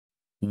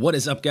What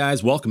is up,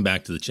 guys? Welcome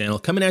back to the channel.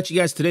 Coming at you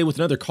guys today with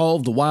another Call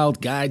of the Wild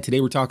guide.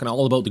 Today we're talking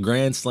all about the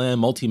Grand Slam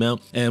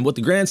Multimount. And what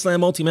the Grand Slam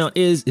Multimount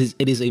is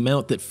it is a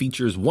mount that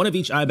features one of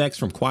each Ibex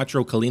from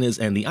Cuatro Colinas.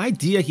 And the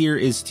idea here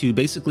is to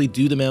basically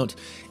do the mount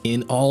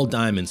in all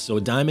diamonds. So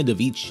a diamond of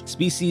each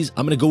species.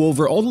 I'm going to go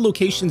over all the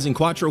locations in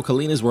Cuatro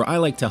Colinas where I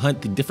like to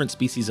hunt the different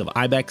species of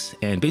Ibex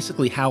and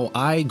basically how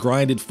I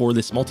grinded for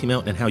this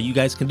multi-mount and how you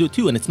guys can do it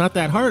too. And it's not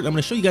that hard. I'm going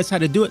to show you guys how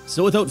to do it.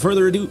 So without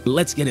further ado,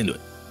 let's get into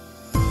it.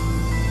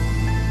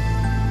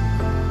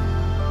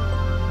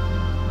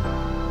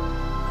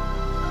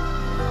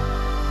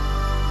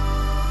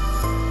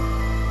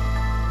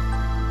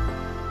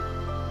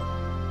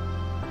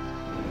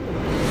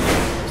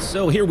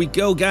 So here we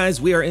go,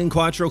 guys. We are in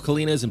Cuatro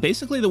Colinas, and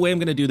basically the way I'm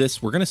going to do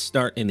this, we're going to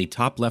start in the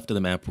top left of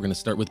the map. We're going to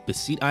start with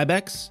Beceite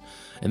Ibex,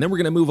 and then we're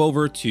going to move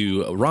over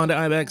to Ronda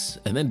Ibex,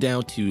 and then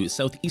down to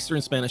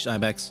Southeastern Spanish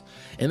Ibex,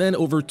 and then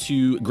over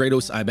to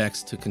Grados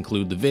Ibex to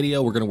conclude the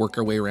video. We're going to work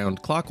our way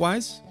around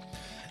clockwise.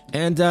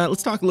 And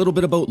let's talk a little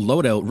bit about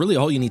loadout. Really,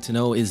 all you need to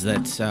know is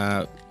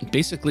that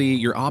basically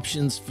your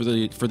options for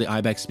the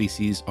Ibex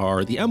species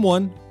are the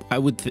M1. I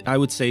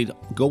would say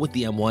go with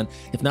the M1.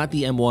 If not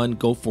the M1,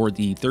 go for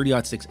the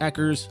 30-06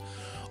 Eckers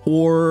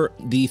or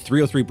the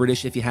 303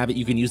 British. If you have it,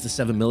 you can use the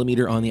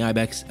 7mm on the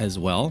Ibex as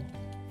well.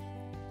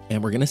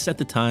 And we're gonna set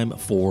the time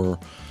for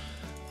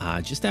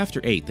just after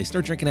 8. They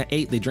start drinking at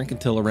 8. They drink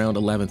until around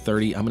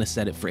 11:30. I'm gonna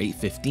set it for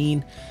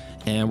 8:15.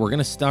 And we're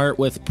gonna start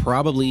with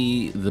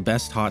probably the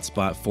best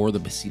hotspot for the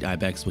Beceite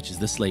Ibex, which is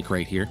this lake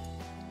right here.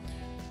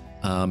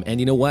 And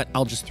you know what?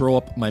 I'll just throw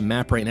up my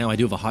map right now. I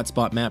do have a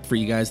hotspot map for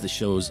you guys that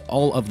shows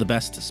all of the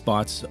best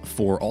spots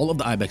for all of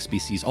the Ibex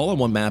species, all on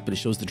one map, and it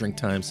shows the drink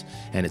times,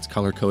 and it's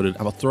color-coded.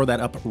 I'll throw that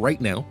up right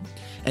now.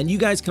 And you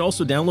guys can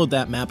also download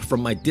that map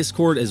from my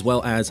Discord as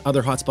well as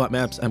other hotspot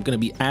maps. I'm going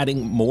to be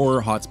adding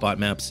more hotspot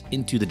maps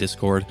into the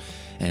Discord,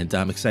 and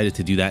I'm excited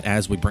to do that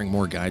as we bring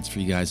more guides for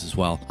you guys as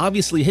well.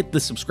 Obviously, hit the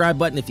subscribe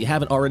button if you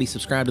haven't already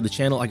subscribed to the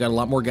channel. I got a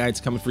lot more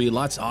guides coming for you,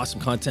 lots of awesome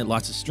content,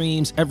 lots of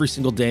streams every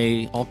single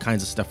day, all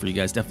kinds of stuff for you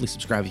guys. Definitely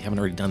subscribe if you haven't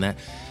already done that.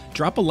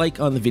 Drop a like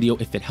on the video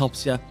if it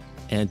helps you.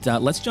 And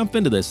let's jump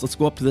into this. Let's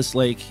go up to this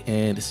lake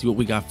and see what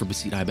we got for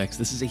Beceite Ibex.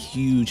 This is a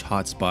huge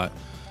hotspot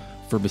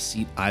for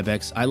Beceite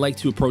Ibex. I like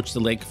to approach the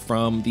lake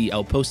from the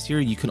outpost here.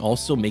 You can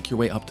also make your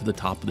way up to the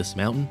top of this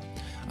mountain.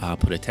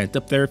 Put a tent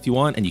up there if you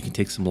want, and you can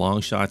take some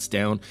long shots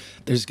down.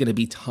 There's going to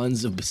be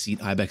tons of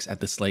Beceite Ibex at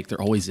this lake.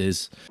 There always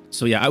is.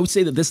 So yeah, I would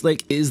say that this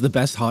lake is the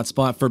best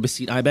hotspot for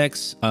Beceite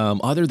Ibex.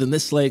 Other than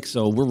this lake,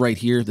 so we're right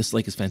here. This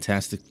lake is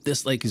fantastic.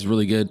 This lake is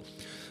really good.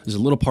 There's a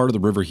little part of the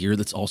river here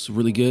that's also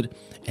really good.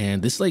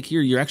 And this lake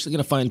here, you're actually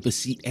going to find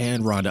Beceite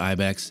and Ronda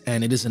Ibex,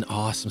 and it is an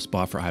awesome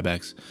spot for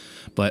Ibex.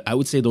 But I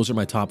would say those are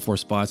my top 4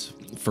 spots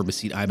for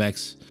Beceite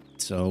Ibex.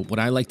 So what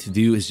I like to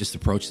do is just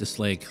approach this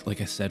lake, like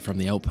I said, from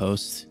the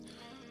outpost,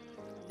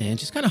 and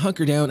just kind of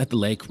hunker down at the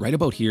lake right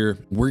about here.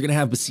 We're going to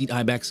have Beceite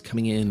Ibex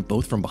coming in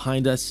both from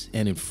behind us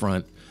and in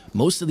front.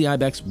 Most of the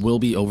Ibex will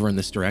be over in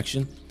this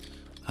direction.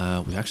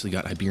 We've actually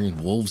got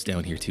Iberian wolves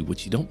down here too,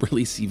 which you don't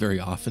really see very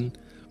often,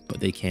 but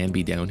they can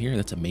be down here.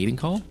 That's a mating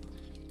call.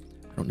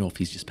 I don't know if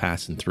he's just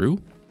passing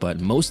through, but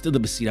most of the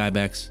Beceite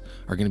Ibex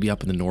are going to be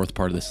up in the north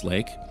part of this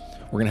lake.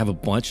 We're going to have a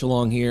bunch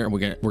along here, and we're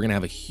going to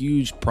have a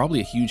huge, probably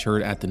a huge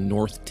herd at the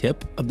north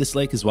tip of this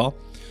lake as well.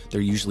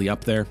 They're usually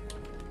up there.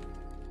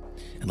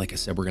 And like I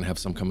said, we're going to have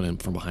some coming in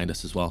from behind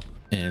us as well.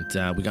 And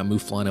we got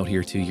Mouflon out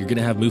here too. You're going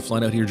to have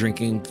Mouflon out here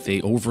drinking. They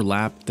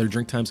overlap. Their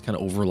drink times kind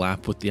of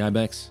overlap with the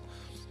Ibex.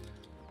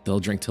 They'll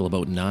drink till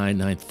about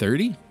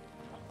 9:30.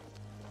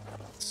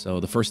 So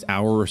the first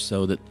hour or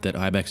so that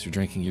Ibex are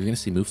drinking, you're going to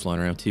see Mouflon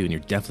around too. And you're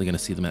definitely going to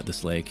see them at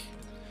this lake.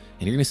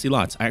 And you're going to see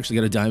lots. I actually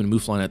got a diamond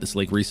Mouflon at this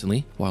lake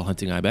recently while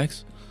hunting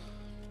Ibex.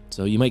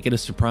 So you might get a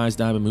surprise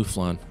diamond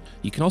Mouflon.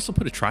 You can also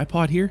put a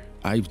tripod here.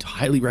 I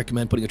highly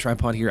recommend putting a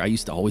tripod here. I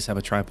used to always have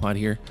a tripod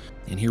here.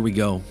 And here we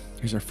go.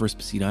 Here's our first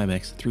Beceite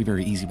Ibex. 3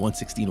 very easy,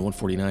 116 to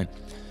 149.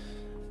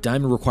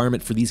 Diamond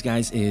requirement for these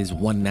guys is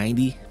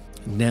 190.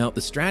 Now,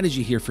 the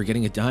strategy here for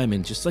getting a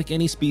diamond, just like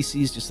any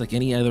species, just like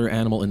any other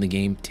animal in the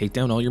game, take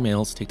down all your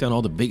males, take down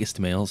all the biggest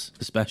males,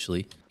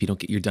 especially if you don't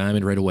get your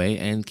diamond right away,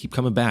 and keep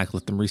coming back.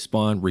 Let them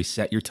respawn,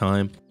 reset your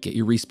time, get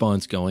your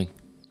respawns going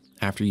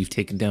after you've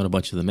taken down a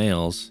bunch of the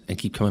males, and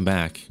keep coming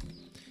back.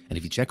 And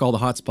if you check all the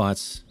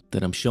hotspots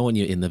that I'm showing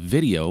you in the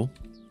video,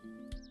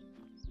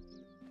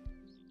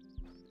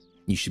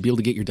 you should be able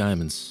to get your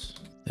diamonds.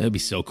 That would be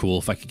so cool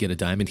if I could get a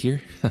diamond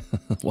here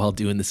while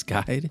doing this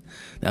guide.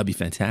 That would be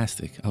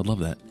fantastic. I would love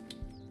that.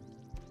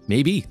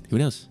 Maybe. Who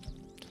knows?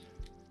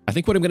 I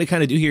think what I'm going to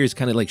kind of do here is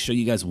kind of like show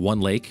you guys one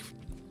lake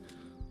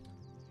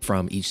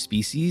from each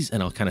species,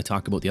 and I'll kind of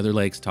talk about the other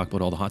lakes, talk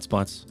about all the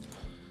hotspots,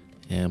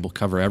 and we'll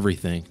cover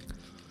everything.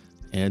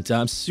 And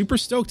I'm super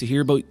stoked to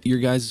hear about your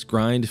guys'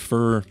 grind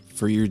for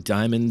your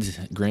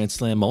Diamond Grand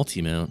Slam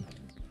Multimount.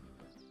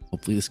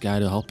 Hopefully this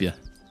guide will help you.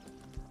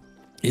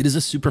 It is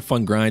a super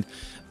fun grind.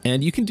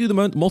 And you can do the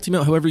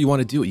multi-mount however you want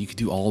to do it. You could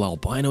do all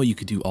albino, you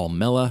could do all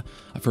mela.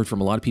 I've heard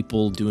from a lot of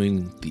people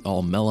doing the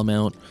all mela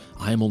mount.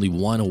 I am only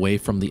one away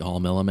from the all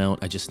mela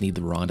mount. I just need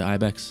the Ronda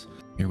Ibex.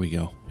 Here we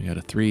go. We got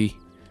a 3,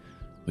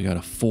 we got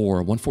a 4,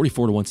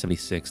 144 to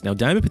 176. Now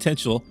diamond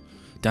potential,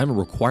 diamond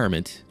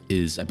requirement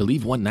is, I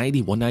believe,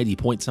 190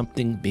 point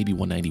something, maybe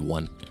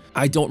 191.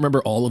 I don't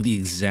remember all of the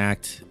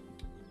exact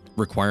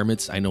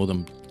requirements. I know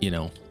them, you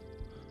know,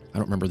 I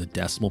don't remember the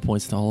decimal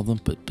points to all of them,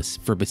 but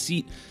for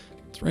Beceite,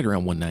 it's right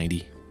around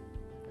 190.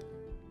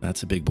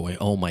 That's a big boy.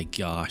 Oh my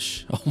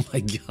gosh. Oh my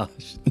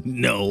gosh.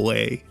 No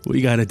way.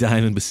 We got a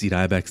diamond Beceite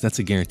Ibex. That's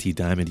a guaranteed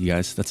diamond, you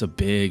guys. That's a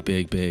big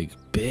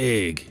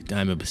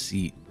diamond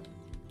Beceite.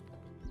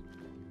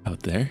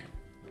 Out there.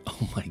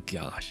 Oh my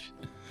gosh.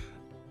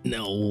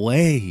 No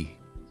way.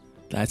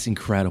 That's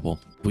incredible.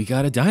 We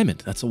got a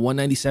diamond. That's a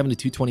 197 to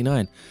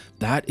 229.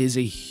 That is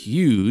a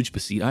huge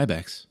Beceite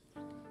Ibex.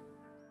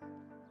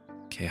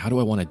 Okay, how do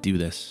I want to do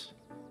this?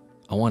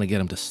 I want to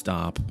get him to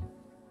stop.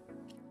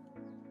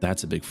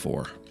 That's a big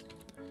 4.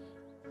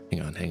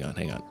 Hang on.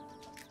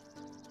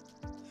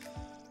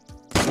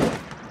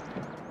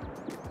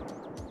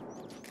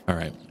 All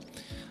right.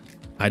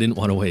 I didn't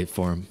want to wait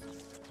for him.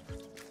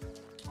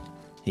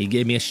 He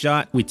gave me a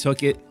shot. We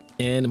took it.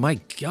 And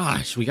my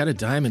gosh, we got a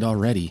diamond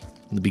already.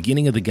 In the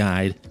beginning of the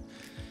guide.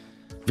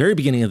 Very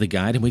beginning of the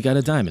guide, and we got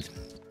a diamond.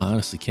 I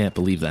honestly can't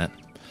believe that.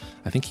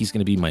 I think he's going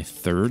to be my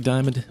 3rd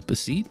diamond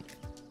Beceite.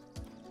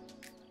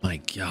 My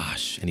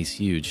gosh, and he's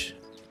huge.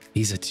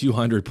 He's a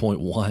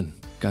 200.1.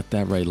 Got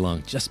that right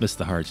lung. Just missed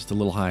the heart, just a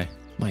little high.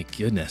 My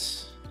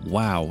goodness.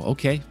 Wow,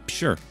 okay,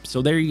 sure.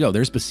 So there you go.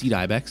 There's Beceite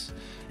Ibex,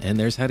 and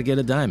there's how to get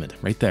a diamond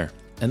right there.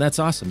 And that's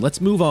awesome. Let's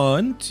move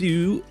on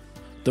to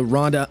the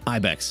Ronda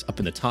Ibex up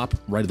in the top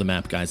right of the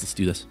map, guys. Let's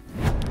do this.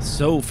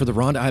 So for the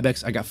Ronda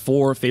Ibex, I got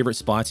 4 favorite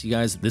spots, you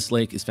guys. This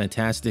lake is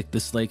fantastic.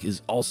 This lake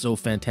is also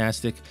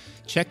fantastic.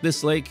 Check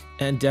this lake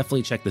and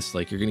definitely check this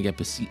lake. You're going to get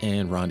Beceite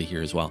and Ronda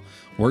here as well.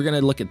 We're going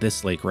to look at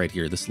this lake right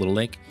here, this little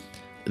lake.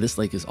 This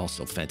lake is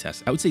also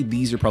fantastic. I would say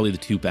these are probably the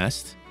 2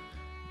 best.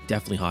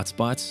 Definitely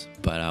hotspots,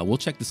 but we'll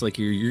check this lake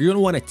here. You're going to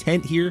want a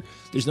tent here.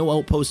 There's no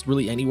outpost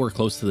really anywhere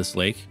close to this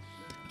lake.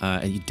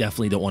 And you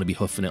definitely don't want to be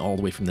hoofing it all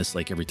the way from this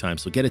lake every time.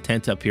 So get a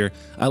tent up here.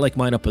 I like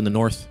mine up in the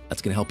north.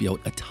 That's going to help you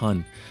out a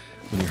ton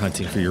when you're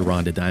hunting for your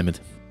Ronda diamond.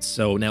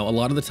 So now a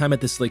lot of the time at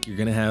this lake, you're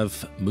going to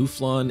have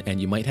mouflon and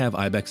you might have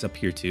Ibex up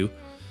here too.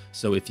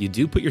 So if you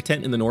do put your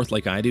tent in the north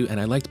like I do, and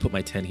I like to put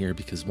my tent here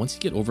because once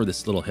you get over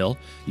this little hill,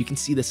 you can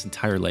see this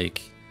entire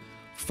lake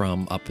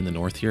from up in the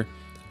north here.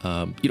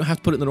 You don't have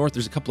to put it in the north.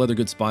 There's a couple other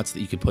good spots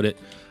that you could put it.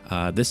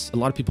 A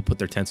lot of people put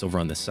their tents over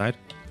on this side,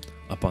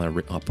 up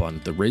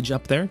on the ridge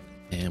up there.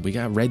 And we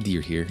got red deer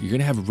here. You're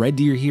going to have red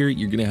deer here.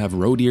 You're going to have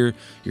roe deer.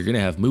 You're going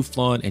to have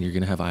mouflon, and you're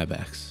going to have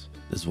Ibex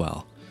as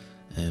well.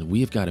 And we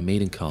have got a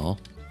mating call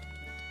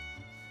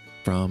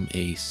from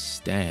a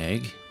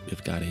stag.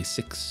 We've got a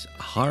 6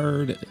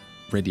 hard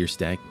red deer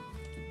stag,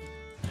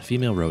 a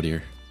female roe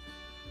deer.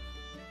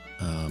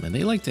 And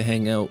they like to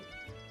hang out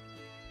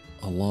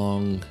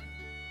along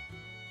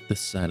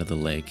this side of the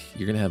lake.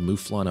 You're going to have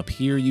mouflon up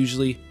here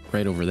usually,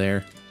 right over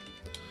there.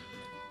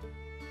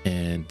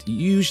 And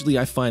usually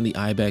I find the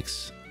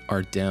Ibex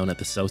are down at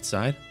the south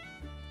side.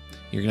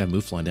 You're going to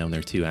have mouflon down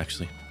there too,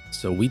 actually.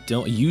 So we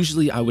don't,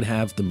 usually I would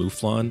have the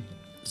mouflon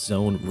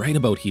zone right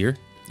about here.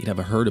 You'd have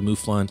a herd of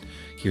mouflon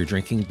here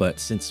drinking, but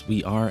since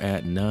we are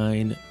at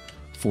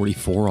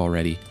 9:44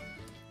 already,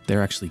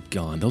 they're actually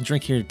gone. They'll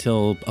drink here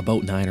till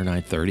about 9 or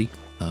 9:30.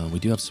 We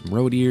do have some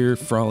roe deer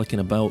frolicking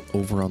about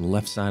over on the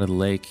left side of the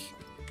lake.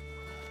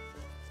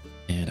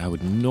 And I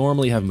would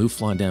normally have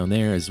mouflon down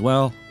there as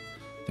well.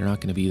 They're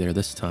not going to be there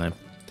this time.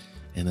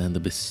 And then the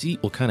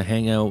Beceite will kind of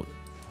hang out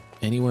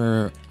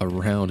anywhere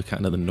around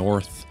kind of the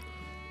north,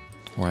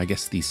 or I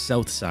guess the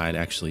south side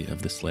actually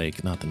of this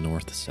lake, not the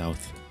north, the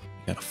south.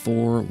 Got a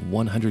 4,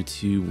 100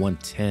 to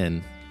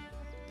 110.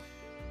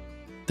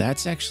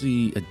 That's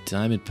actually a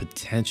diamond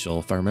potential,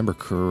 if I remember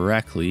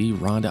correctly.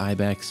 Ronda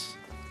Ibex,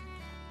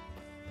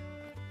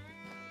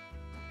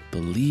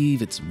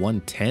 believe it's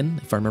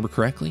 110, if I remember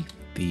correctly.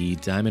 The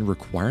diamond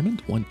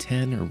requirement,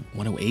 110 or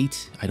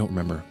 108, I don't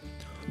remember.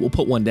 We'll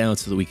put one down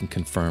so that we can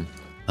confirm.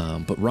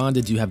 But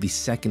Ronda do have the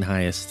 2nd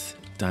highest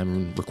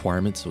diamond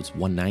requirement, so it's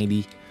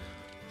 190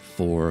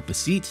 for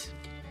Beceite.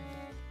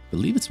 I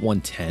believe it's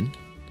 110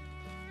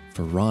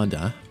 for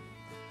Ronda.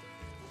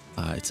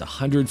 It's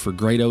 100 for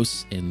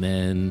Grados, and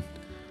then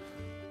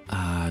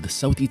the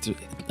southeastern.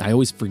 I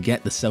always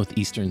forget the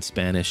southeastern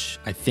Spanish.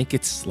 I think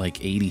it's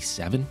like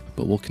 87,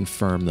 but we'll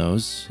confirm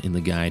those in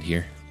the guide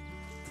here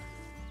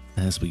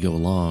as we go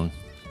along.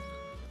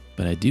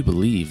 But I do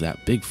believe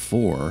that big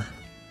 4,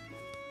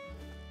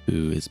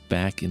 who is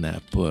back in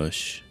that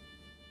bush,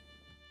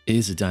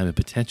 is a diamond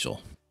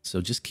potential. So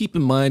just keep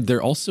in mind,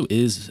 there also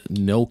is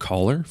no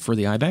collar for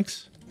the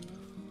Ibex.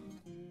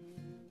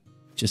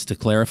 Just to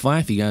clarify,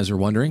 if you guys are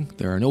wondering,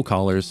 there are no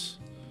collars,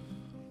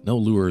 no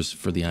lures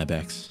for the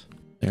Ibex.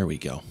 There we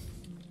go.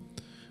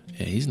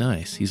 Yeah, he's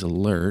nice. He's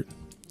alert.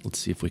 Let's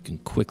see if we can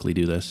quickly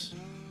do this.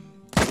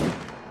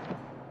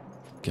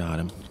 Got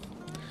him.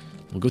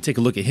 We'll go take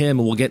a look at him,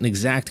 and we'll get an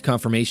exact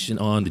confirmation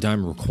on the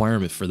diamond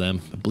requirement for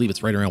them. I believe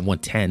it's right around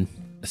 110.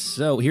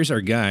 So here's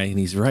our guy, and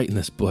he's right in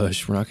this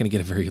bush. We're not going to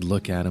get a very good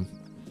look at him.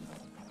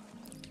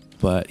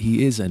 But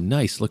he is a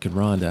nice-looking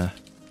Ronda.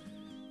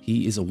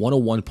 He is a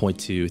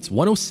 101.2. It's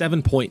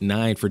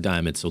 107.9 for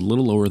diamond, so a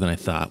little lower than I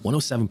thought.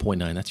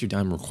 107.9, that's your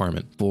diamond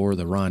requirement for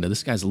the Ronda.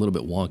 This guy's a little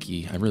bit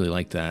wonky. I really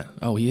like that.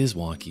 Oh, he is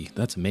wonky.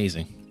 That's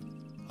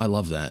amazing. I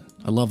love that.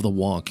 I love the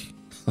wonk.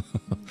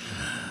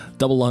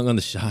 Double lung on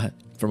the shot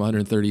from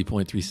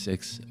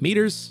 130.36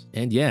 meters.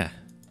 And yeah,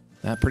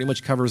 that pretty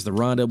much covers the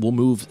Ronda. We'll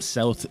move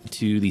south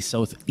to the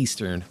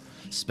southeastern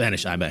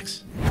Spanish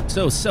Ibex.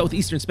 So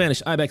southeastern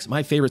Spanish Ibex,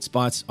 my favorite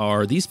spots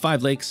are these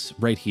 5 lakes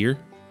right here,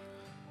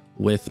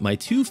 with my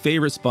 2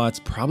 favorite spots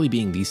probably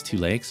being these 2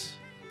 lakes.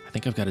 I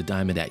think I've got a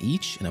diamond at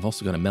each, and I've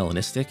also got a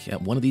melanistic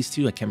at one of these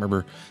 2. I can't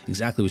remember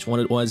exactly which one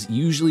it was.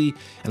 Usually,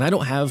 and I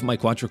don't have my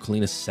Cuatro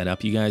Colinas set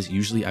up, you guys.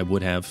 Usually I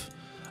would have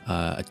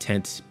a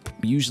tent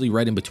usually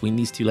right in between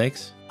these 2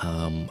 lakes.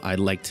 I'd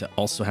like to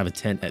also have a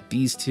tent at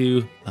these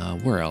 2.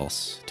 Where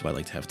else do I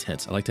like to have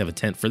tents? I like to have a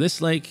tent for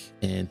this lake,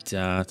 and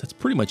that's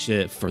pretty much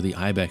it for the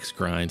Ibex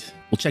grind.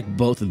 We'll check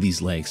both of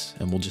these lakes,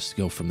 and we'll just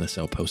go from this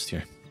outpost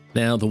here.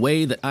 Now, the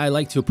way that I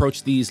like to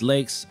approach these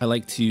lakes, I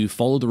like to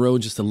follow the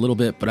road just a little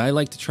bit, but I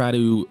like to try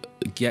to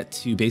get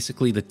to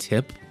basically the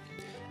tip,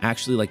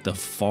 actually like the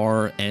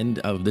far end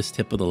of this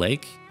tip of the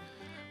lake,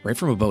 right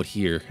from about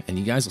here, and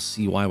you guys will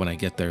see why when I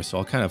get there. So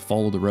I'll kind of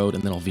follow the road,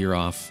 and then I'll veer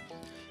off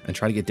and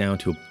try to get down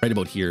to right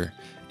about here.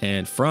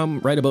 And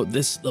from right about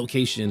this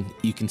location,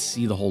 you can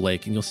see the whole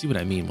lake, and you'll see what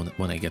I mean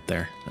when I get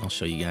there. I'll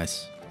show you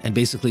guys. And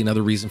basically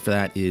another reason for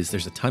that is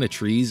there's a ton of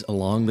trees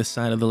along this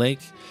side of the lake.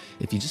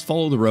 If you just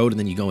follow the road and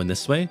then you go in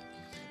this way,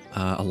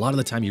 a lot of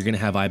the time you're going to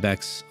have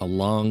Ibex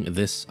along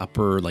this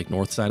upper like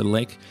north side of the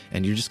lake,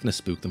 and you're just going to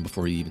spook them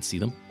before you even see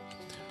them.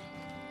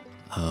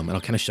 And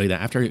I'll kind of show you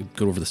that. After I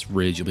go over this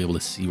ridge, you'll be able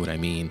to see what I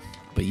mean.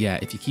 But yeah,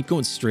 if you keep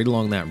going straight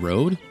along that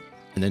road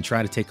and then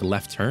try to take a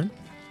left turn,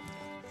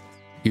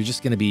 you're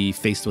just going to be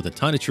faced with a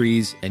ton of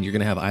trees, and you're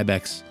going to have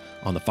Ibex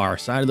on the far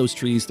side of those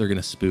trees. They're going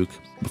to spook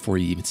before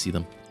you even see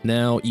them.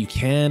 Now, you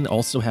can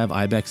also have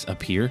Ibex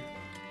up here,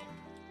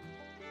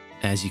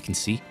 as you can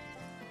see.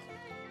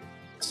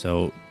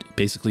 So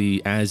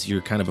basically, as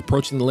you're kind of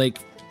approaching the lake,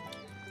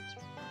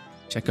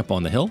 check up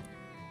on the hill.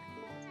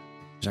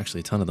 There's actually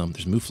a ton of them.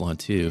 There's Mouflon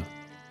too.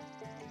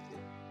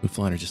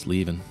 Mouflon are just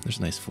leaving. There's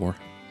a nice 4.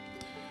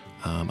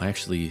 I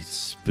actually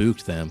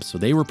spooked them, so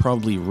they were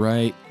probably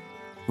right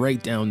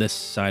down this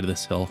side of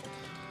this hill.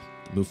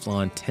 The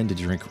Mouflon tend to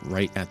drink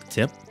right at the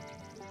tip.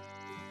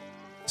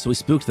 So we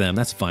spooked them,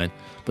 that's fine.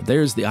 But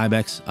there's the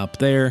Ibex up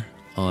there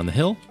on the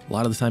hill. A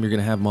lot of the time you're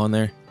going to have them on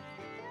there.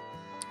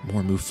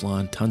 More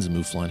Mouflon, tons of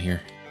Mouflon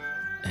here.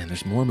 And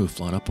there's more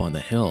Mouflon up on the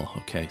hill.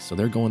 Okay, so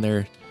they're going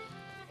there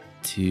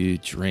to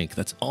drink.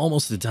 That's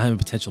almost the Diamond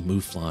Potential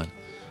Mouflon.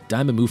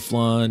 Diamond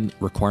Mouflon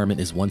requirement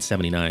is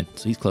 179,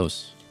 so he's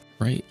close.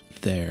 Right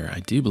there. I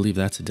do believe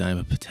that's a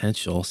Diamond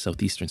Potential,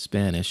 Southeastern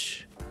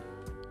Spanish.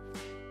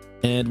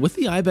 And with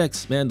the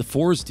Ibex, man, the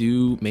 4s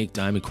do make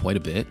diamond quite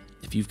a bit.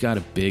 If you've got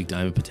a big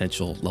Diamond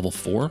Potential level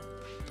 4,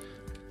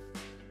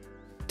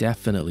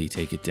 definitely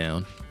take it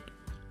down.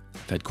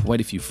 I've had quite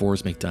a few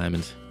 4s make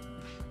diamond.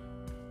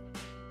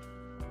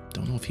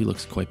 Don't know if he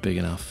looks quite big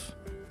enough.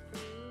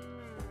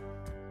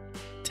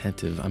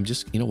 Attentive. I'm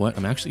just, you know what?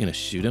 I'm actually going to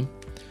shoot him.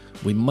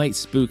 We might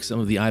spook some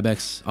of the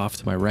Ibex off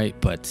to my right,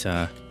 but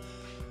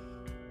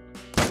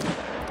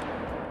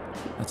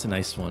that's a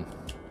nice one.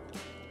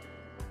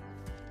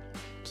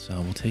 So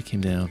we'll take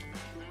him down.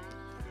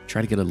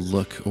 Try to get a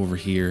look over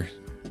here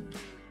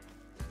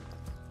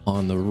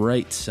on the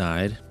right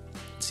side.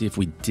 See if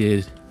we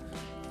did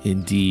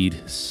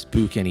indeed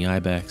spook any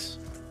Ibex.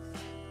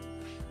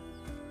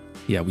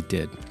 Yeah, we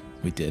did.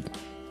 We did.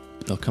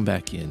 But they'll come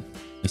back in.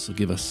 This will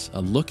give us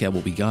a look at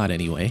what we got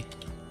anyway.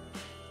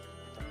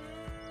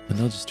 And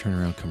they'll just turn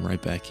around, come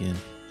right back in.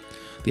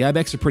 The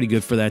Ibex are pretty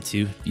good for that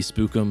too. If you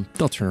spook them,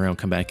 they'll turn around,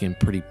 come back in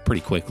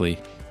pretty quickly.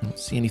 I don't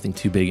see anything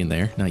too big in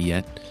there, not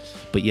yet.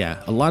 But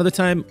yeah, a lot of the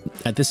time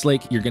at this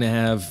lake, you're going to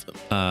have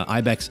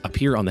Ibex up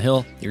here on the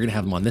hill. You're going to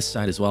have them on this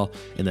side as well.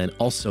 And then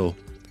also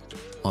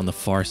on the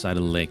far side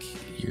of the lake,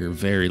 you're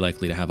very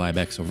likely to have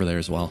Ibex over there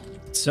as well.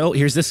 So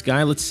here's this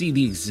guy. Let's see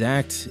the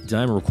exact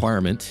diamond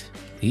requirement.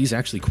 He's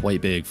actually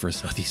quite big for a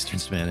Southeastern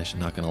Spanish, I'm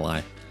not going to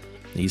lie.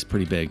 He's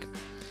pretty big.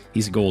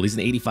 He's gold. He's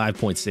an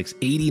 85.6.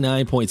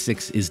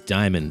 89.6 is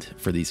diamond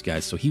for these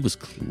guys, so he was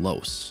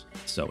close.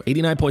 So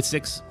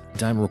 89.6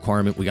 diamond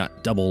requirement. We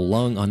got double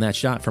lung on that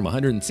shot from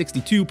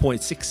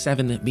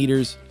 162.67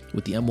 meters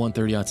with the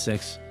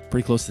M130-06.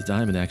 Pretty close to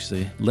diamond,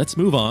 actually. Let's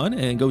move on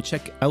and go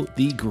check out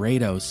the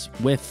Grados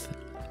with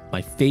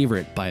my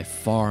favorite, by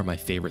far my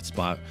favorite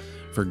spot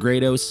for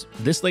Grados.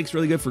 This lake's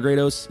really good for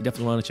Grados. You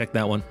definitely want to check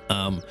that one.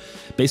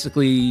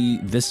 Basically,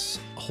 this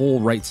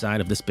whole right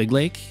side of this big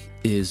lake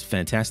is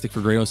fantastic for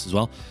Grados as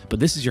well. But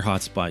this is your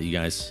hot spot, you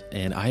guys.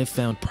 And I have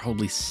found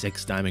probably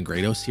 6 diamond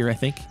Grados here, I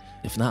think,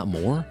 if not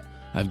more.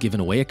 I've given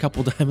away a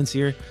couple diamonds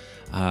here.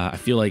 I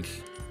feel like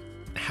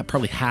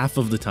probably half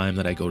of the time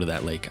that I go to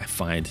that lake, I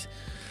find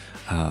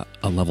a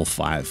level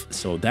 5.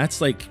 So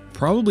that's like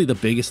probably the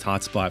biggest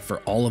hotspot for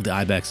all of the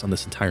Ibex on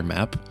this entire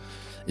map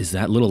is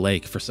that little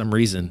lake. For some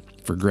reason,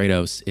 for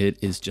Grados, it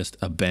is just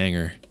a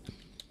banger.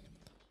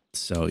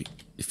 So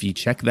if you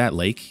check that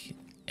lake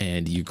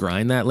and you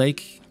grind that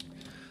lake,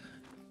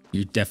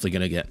 you're definitely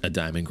going to get a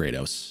Diamond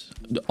Grados.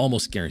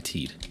 Almost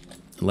guaranteed,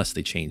 unless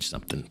they change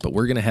something. But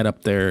we're going to head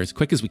up there as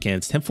quick as we can.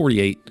 It's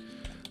 10:48.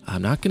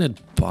 I'm not going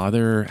to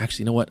bother.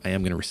 Actually, you know what? I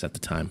am going to reset the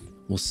time.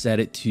 We'll set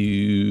it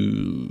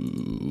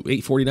to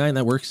 8:49.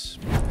 That works.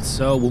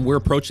 So when we're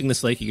approaching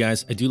this lake, you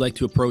guys, I do like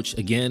to approach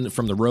again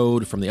from the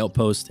road, from the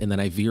outpost, and then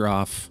I veer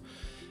off.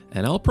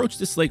 And I'll approach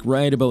this lake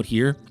right about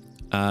here,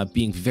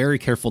 being very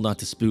careful not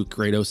to spook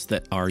Grados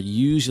that are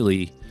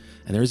usually,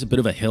 and there's a bit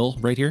of a hill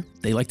right here.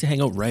 They like to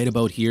hang out right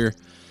about here,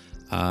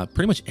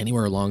 pretty much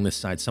anywhere along this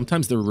side.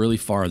 Sometimes they're really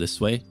far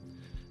this way,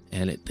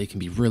 and they can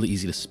be really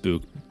easy to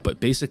spook. But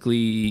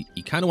basically,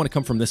 you kind of want to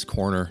come from this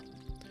corner.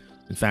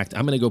 In fact,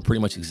 I'm going to go pretty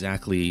much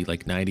exactly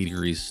like 90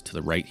 degrees to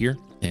the right here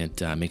and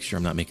make sure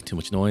I'm not making too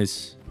much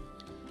noise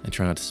and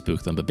try not to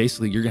spook them. But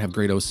basically, you're going to have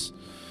Grados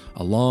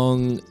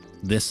along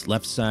this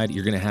left side.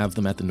 You're going to have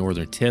them at the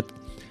northern tip,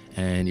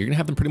 and you're going to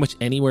have them pretty much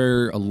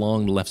anywhere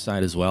along the left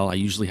side as well. I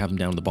usually have them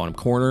down in the bottom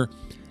corner,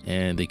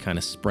 and they kind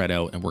of spread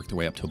out and work their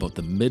way up to about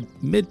the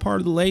mid part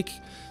of the lake.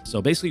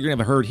 So basically, you're going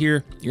to have a herd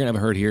here, you're going to have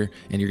a herd here,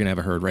 and you're going to have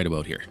a herd right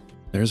about here.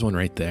 There's one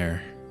right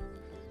there.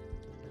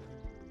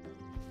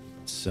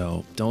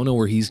 So don't know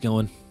where he's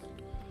going.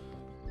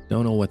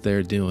 Don't know what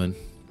they're doing.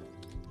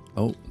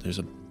 Oh, there's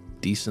a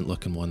decent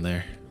looking one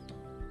there.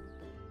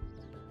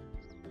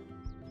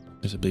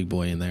 There's a big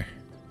boy in there.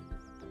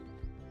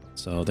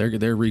 So they're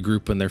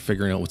regrouping. They're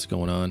figuring out what's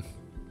going on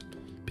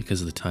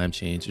because of the time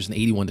change. There's an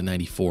 81 to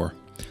 94.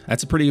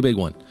 That's a pretty big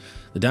one.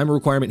 The diamond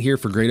requirement here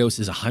for Grados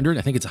is 100.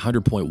 I think it's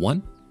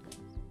 100.1. If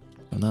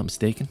I'm not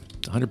mistaken.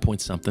 It's 100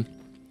 point something.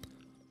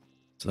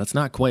 So that's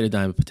not quite a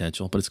diamond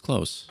potential, but it's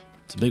close.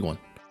 It's a big one.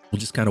 We'll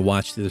just kind of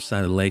watch the other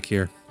side of the lake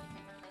here.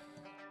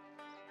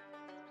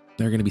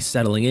 They're going to be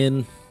settling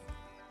in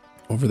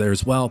over there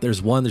as well.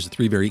 There's one. There's a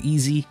 3 very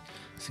easy.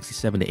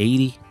 67 to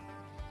 80.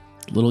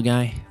 Little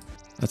guy.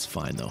 That's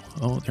fine, though.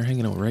 Oh, they're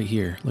hanging out right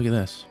here. Look at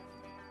this.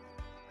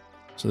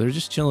 So they're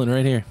just chilling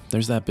right here.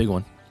 There's that big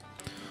one.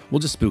 We'll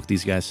just spook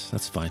these guys.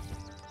 That's fine.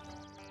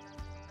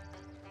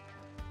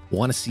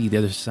 Want to see the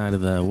other side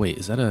of the... Wait,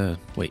 is that a...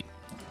 Wait.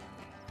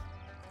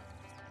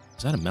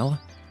 Is that a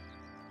Mela?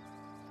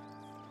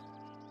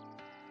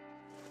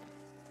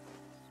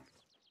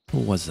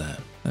 What was that?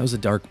 That was a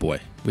dark boy.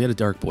 We had a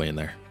dark boy in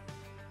there.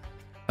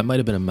 That might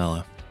have been a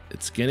Mela.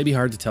 It's going to be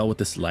hard to tell with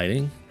this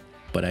lighting,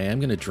 but I am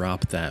going to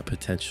drop that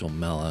potential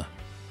Mela.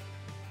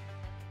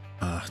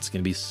 It's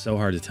going to be so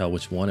hard to tell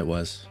which one it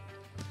was.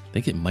 I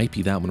think it might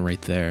be that one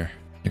right there.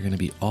 They're going to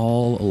be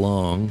all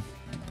along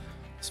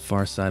this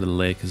far side of the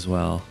lake as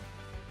well.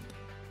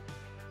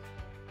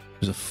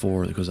 There's a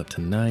 4 that goes up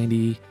to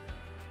 90.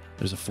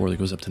 There's a 4 that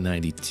goes up to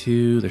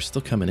 92. They're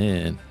still coming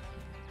in.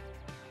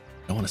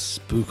 I want to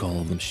spook all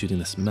of them shooting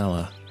this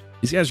Mela.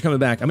 These guys are coming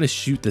back. I'm going to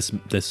shoot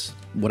this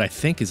what I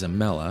think is a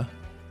Mela.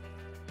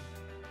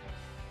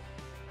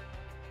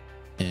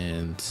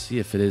 And see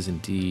if it is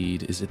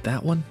indeed. Is it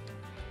that one?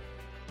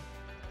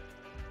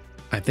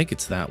 I think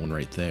it's that one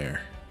right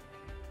there.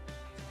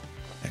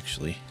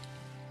 Actually.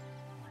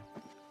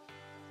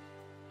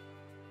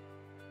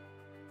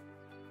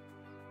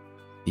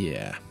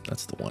 Yeah,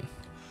 that's the one.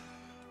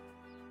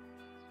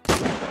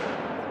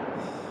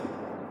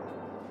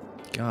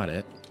 Got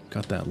it.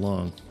 Got that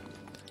long.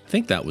 I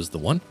think that was the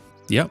one.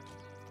 Yep.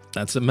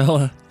 That's a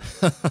Mela.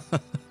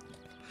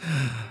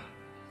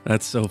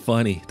 That's so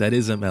funny. That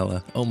is a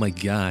Mela. Oh my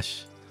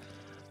gosh.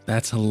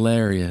 That's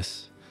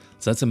hilarious.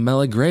 So that's a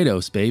Mela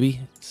Grados,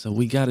 baby. So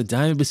we got a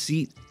Diamond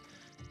Beceite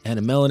and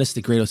a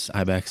Melanistic Grados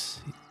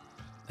Ibex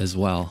as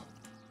well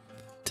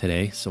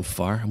today so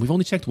far. And we've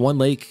only checked one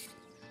lake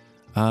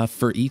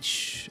for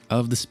each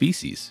of the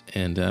species,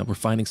 and we're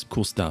finding some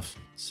cool stuff.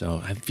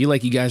 So I feel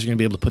like you guys are going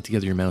to be able to put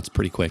together your mounts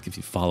pretty quick if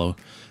you follow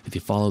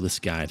this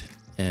guide,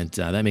 and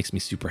that makes me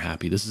super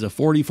happy. This is a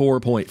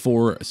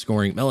 44.4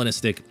 scoring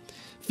Melanistic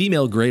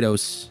female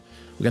Grados.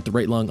 We got the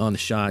right lung on the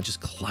shot,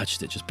 just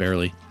clutched it just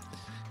barely,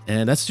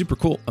 and that's super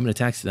cool. I'm going to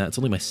taxi that. It's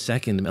only my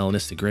second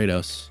Melanistic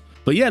Grados.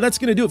 But yeah, that's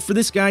going to do it for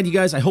this guide, you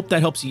guys. I hope that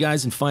helps you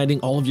guys in finding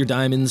all of your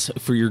diamonds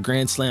for your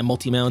Grand Slam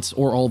multi-mounts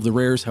or all of the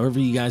rares, however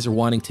you guys are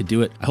wanting to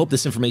do it. I hope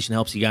this information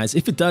helps you guys.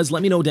 If it does,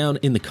 let me know down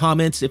in the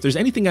comments. If there's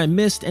anything I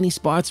missed, any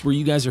spots where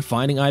you guys are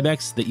finding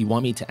Ibex that you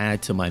want me to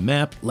add to my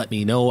map, let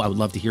me know. I would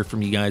love to hear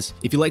from you guys.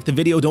 If you liked the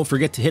video, don't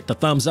forget to hit the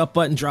thumbs up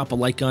button, drop a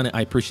like on it.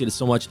 I appreciate it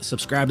so much.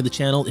 Subscribe to the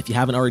channel if you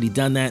haven't already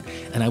done that,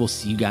 and I will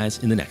see you guys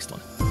in the next one.